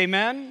Christ.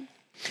 Amen?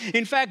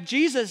 In fact,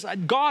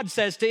 God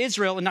says to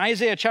Israel in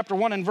Isaiah chapter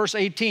 1 and verse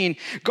 18,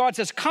 God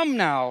says, come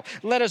now,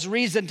 let us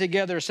reason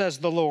together, says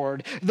the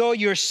Lord. Though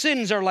your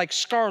sins are like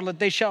scarlet,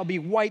 they shall be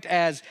white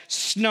as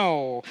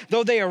snow.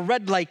 Though they are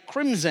red like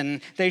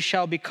crimson, they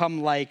shall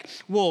become like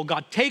wool.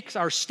 God takes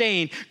our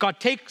stain, God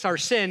takes our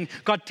sin,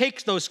 God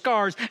takes those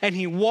scars, and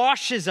He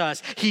washes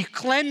us, He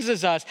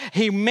cleanses us,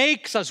 He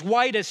makes us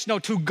white as snow.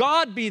 To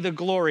God be the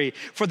glory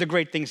for the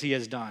great things He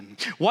has done.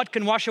 What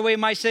can wash away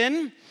my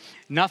sin?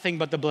 Nothing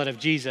but the blood of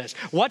Jesus.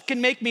 What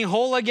can make me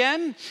whole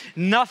again?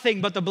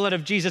 Nothing but the blood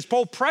of Jesus.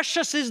 Oh,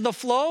 precious is the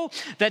flow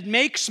that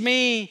makes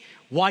me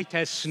white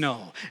as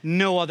snow.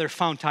 No other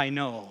fount I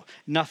know.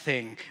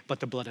 Nothing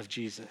but the blood of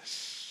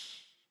Jesus.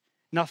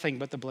 Nothing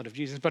but the blood of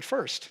Jesus. But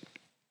first,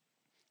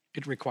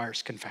 it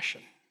requires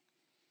confession.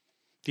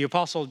 The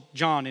Apostle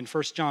John in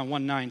 1 John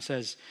 1:9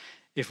 says,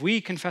 if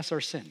we confess our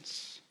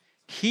sins,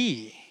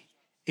 He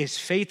is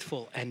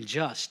faithful and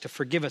just to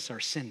forgive us our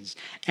sins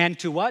and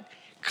to what?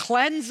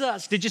 Cleanse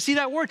us. Did you see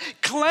that word?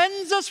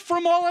 Cleanse us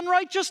from all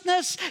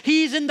unrighteousness.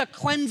 He's in the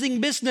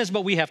cleansing business,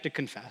 but we have to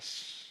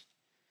confess.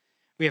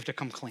 We have to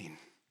come clean.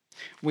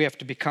 We have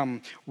to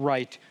become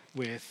right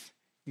with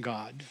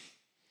God.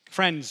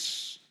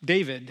 Friends,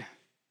 David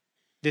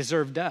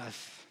deserved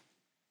death.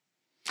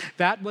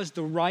 That was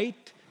the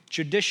right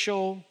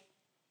judicial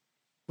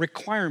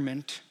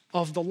requirement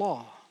of the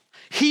law.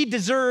 He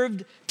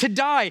deserved to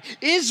die.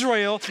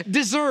 Israel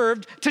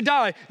deserved to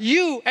die.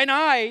 You and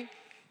I'm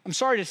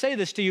sorry to say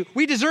this to you,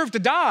 we deserve to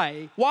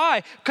die.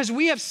 Why? Because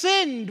we have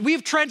sinned. We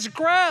have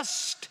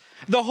transgressed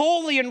the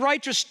holy and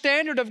righteous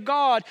standard of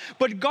God.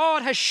 But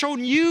God has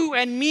shown you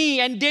and me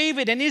and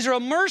David and Israel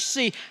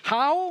mercy.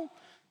 How?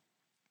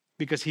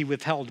 Because he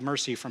withheld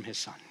mercy from his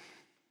son.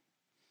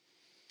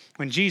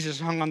 When Jesus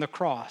hung on the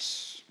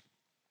cross,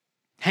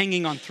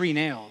 hanging on 3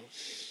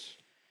 nails,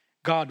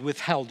 God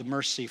withheld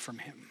mercy from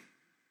him.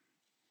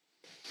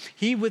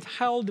 He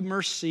withheld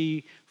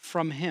mercy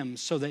from him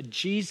so that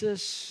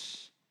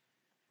Jesus,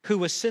 who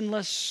was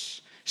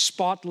sinless,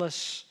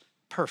 spotless,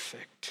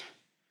 perfect,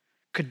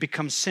 could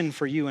become sin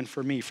for you and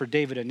for me, for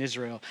David and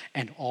Israel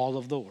and all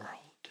of the world.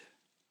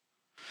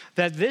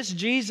 That this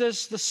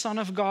Jesus, the Son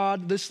of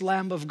God, this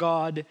Lamb of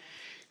God,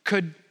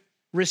 could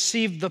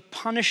receive the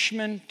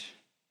punishment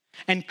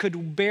and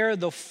could bear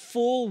the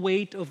full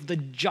weight of the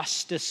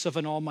justice of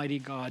an almighty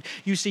God.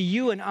 You see,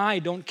 you and I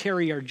don't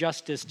carry our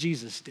justice,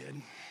 Jesus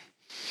did.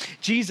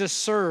 Jesus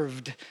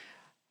served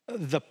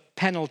the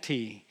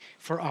penalty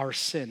for our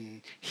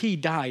sin. He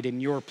died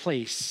in your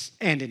place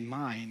and in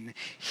mine.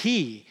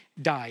 He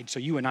died so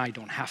you and I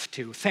don't have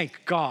to.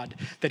 Thank God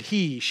that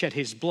he shed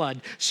his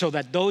blood so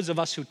that those of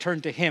us who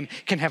turn to him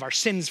can have our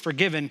sins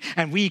forgiven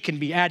and we can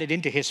be added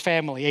into his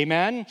family.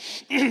 Amen?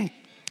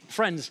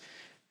 Friends,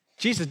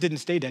 Jesus didn't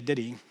stay dead, did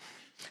he?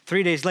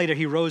 3 days later,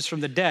 he rose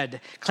from the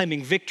dead,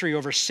 claiming victory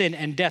over sin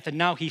and death. And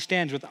now he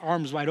stands with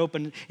arms wide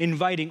open,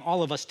 inviting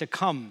all of us to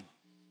come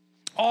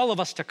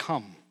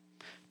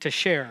to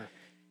share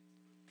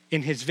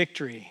in his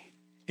victory,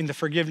 in the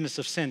forgiveness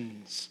of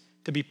sins,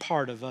 to be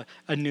part of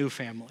a new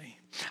family.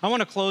 I want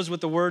to close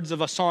with the words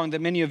of a song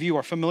that many of you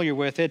are familiar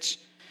with. It's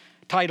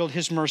titled,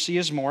 His Mercy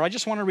is More. I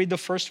just want to read the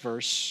first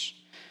verse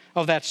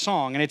of that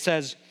song. And it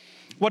says,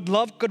 what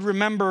love could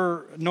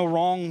remember no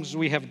wrongs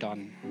we have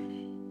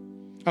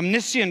done.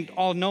 Omniscient,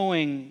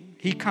 all-knowing,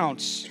 he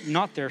counts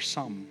not their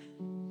sum.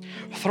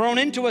 Thrown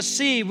into a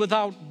sea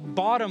without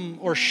bottom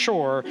or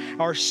shore,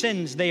 our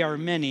sins, they are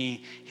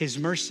many. His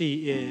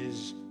mercy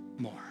is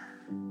more.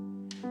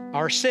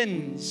 Our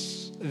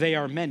sins, they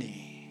are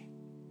many.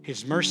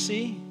 His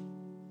mercy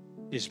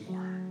is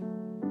more.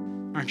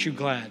 Aren't you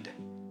glad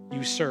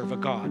you serve a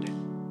God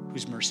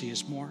whose mercy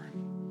is more?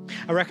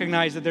 I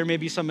recognize that there may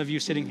be some of you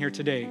sitting here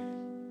today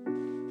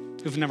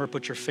who've never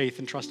put your faith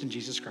and trust in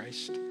Jesus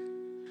Christ.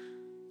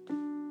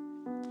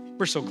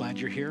 We're so glad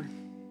you're here.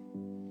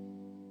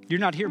 You're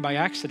not here by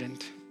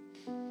accident.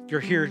 You're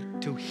here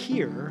to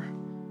hear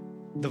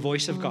the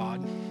voice of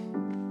God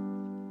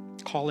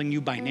calling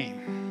you by name.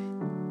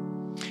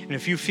 And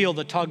if you feel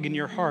the tug in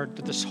your heart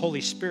that this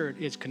Holy Spirit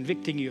is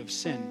convicting you of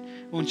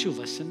sin, won't you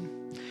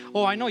listen?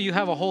 Oh, I know you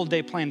have a whole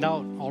day planned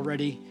out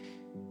already.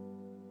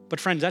 But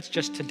friends, that's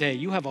just today.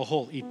 You have a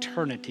whole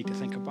eternity to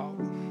think about.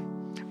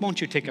 Won't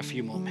you take a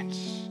few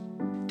moments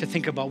to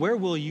think about where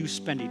will you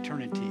spend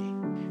eternity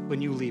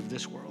when you leave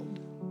this world?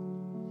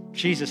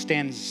 Jesus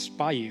stands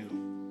by you,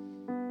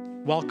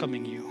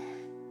 welcoming you.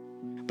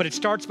 But it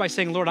starts by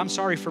saying, Lord, I'm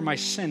sorry for my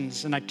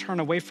sins, and I turn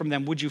away from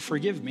them. Would you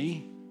forgive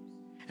me?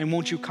 And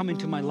won't you come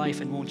into my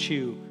life, and won't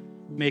you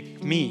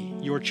make me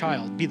your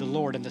child, be the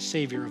Lord and the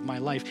Savior of my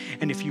life?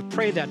 And if you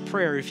pray that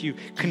prayer, if you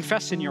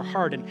confess in your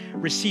heart and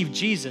receive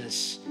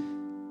Jesus,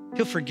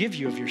 he'll forgive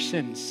you of your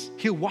sins.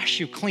 He'll wash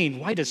you clean,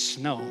 white as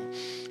snow.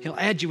 He'll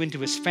add you into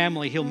his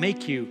family. He'll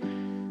make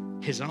you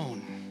his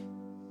own.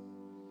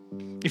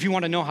 If you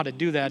want to know how to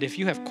do that, if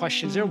you have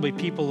questions, there will be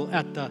people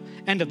at the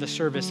end of the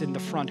service in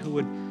the front who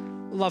would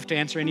love to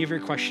answer any of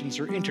your questions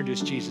or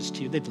introduce Jesus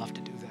to you. They'd love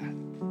to do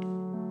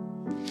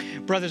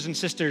that. Brothers and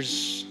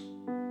sisters,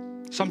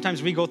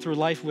 sometimes we go through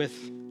life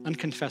with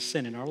unconfessed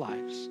sin in our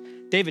lives.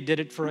 David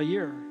did it for a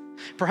year.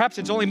 Perhaps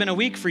it's only been a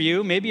week for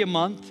you, maybe a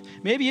month,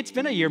 maybe it's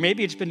been a year,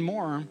 maybe it's been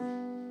more.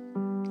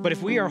 But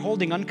if we are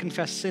holding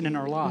unconfessed sin in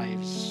our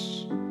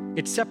lives,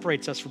 it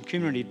separates us from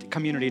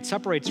community. It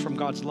separates from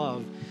God's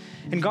love.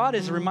 And God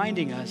is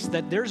reminding us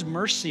that there's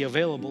mercy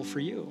available for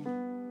you.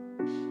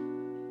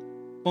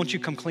 Won't you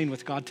come clean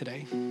with God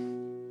today?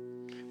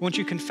 Won't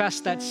you confess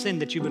that sin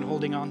that you've been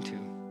holding on to?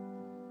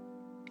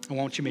 And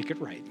won't you make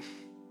it right?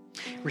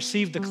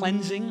 Receive the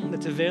cleansing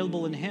that's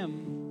available in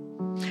him.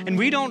 And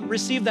we don't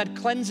receive that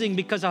cleansing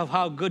because of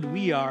how good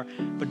we are,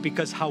 but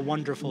because how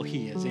wonderful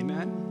he is.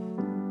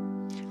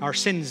 Amen? Our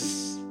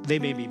sins, they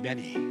may be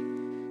many.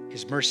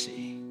 His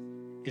mercy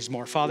is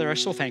more. Father, I'm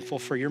so thankful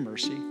for your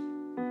mercy.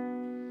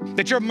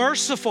 That you're a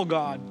merciful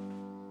God,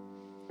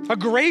 a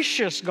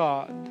gracious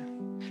God,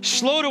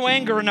 slow to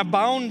anger and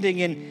abounding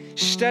in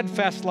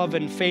steadfast love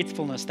and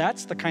faithfulness.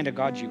 That's the kind of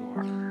God you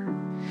are.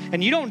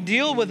 And you don't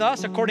deal with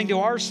us according to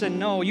our sin.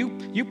 No,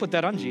 you put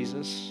that on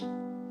Jesus.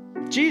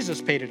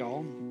 Jesus paid it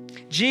all.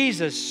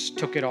 Jesus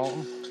took it all.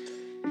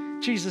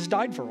 Jesus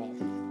died for all.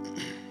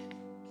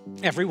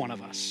 Every one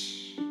of us,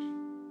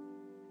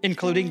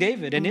 including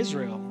David and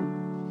Israel.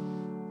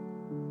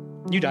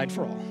 You died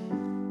for all.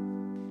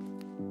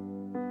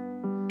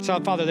 So,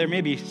 Father, there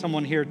may be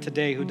someone here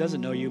today who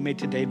doesn't know you. May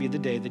today be the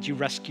day that you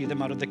rescue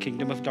them out of the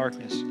kingdom of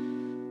darkness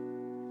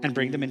and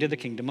bring them into the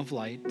kingdom of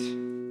light.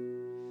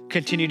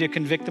 Continue to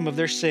convict them of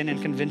their sin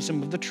and convince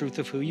them of the truth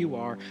of who you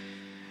are.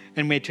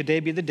 And may today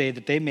be the day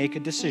that they make a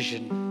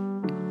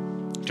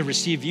decision to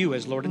receive you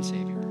as Lord and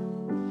Savior.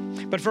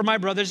 But for my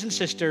brothers and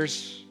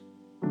sisters,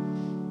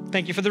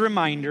 thank you for the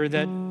reminder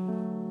that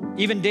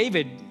even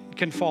David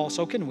can fall,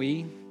 so can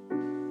we.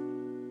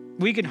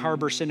 We can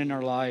harbor sin in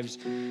our lives.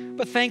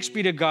 But thanks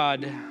be to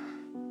God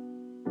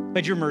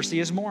that your mercy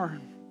is more,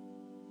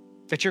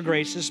 that your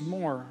grace is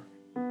more,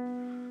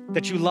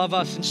 that you love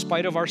us in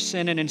spite of our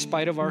sin and in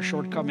spite of our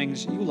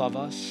shortcomings. You love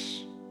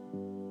us.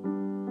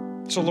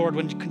 So, Lord,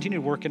 when you continue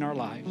to work in our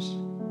lives,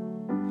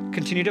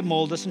 continue to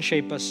mold us and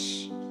shape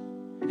us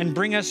and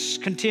bring us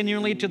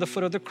continually to the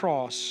foot of the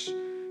cross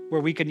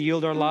where we can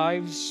yield our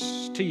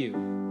lives to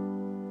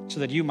you so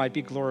that you might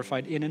be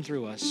glorified in and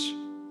through us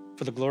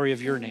for the glory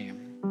of your name.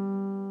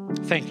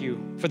 Thank you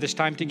for this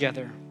time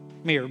together.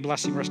 May your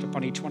blessing rest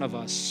upon each one of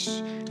us,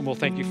 and we'll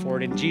thank you for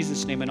it in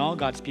Jesus' name. And all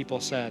God's people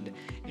said,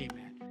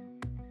 amen.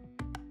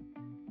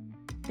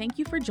 Thank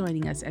you for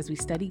joining us as we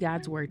study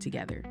God's Word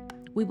together.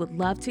 We would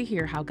love to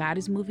hear how God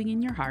is moving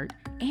in your heart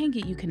and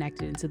get you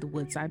connected into the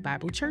Woodside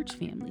Bible Church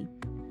family.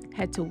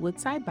 Head to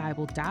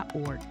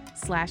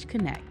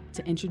woodsidebible.org/connect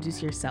to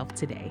introduce yourself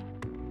today.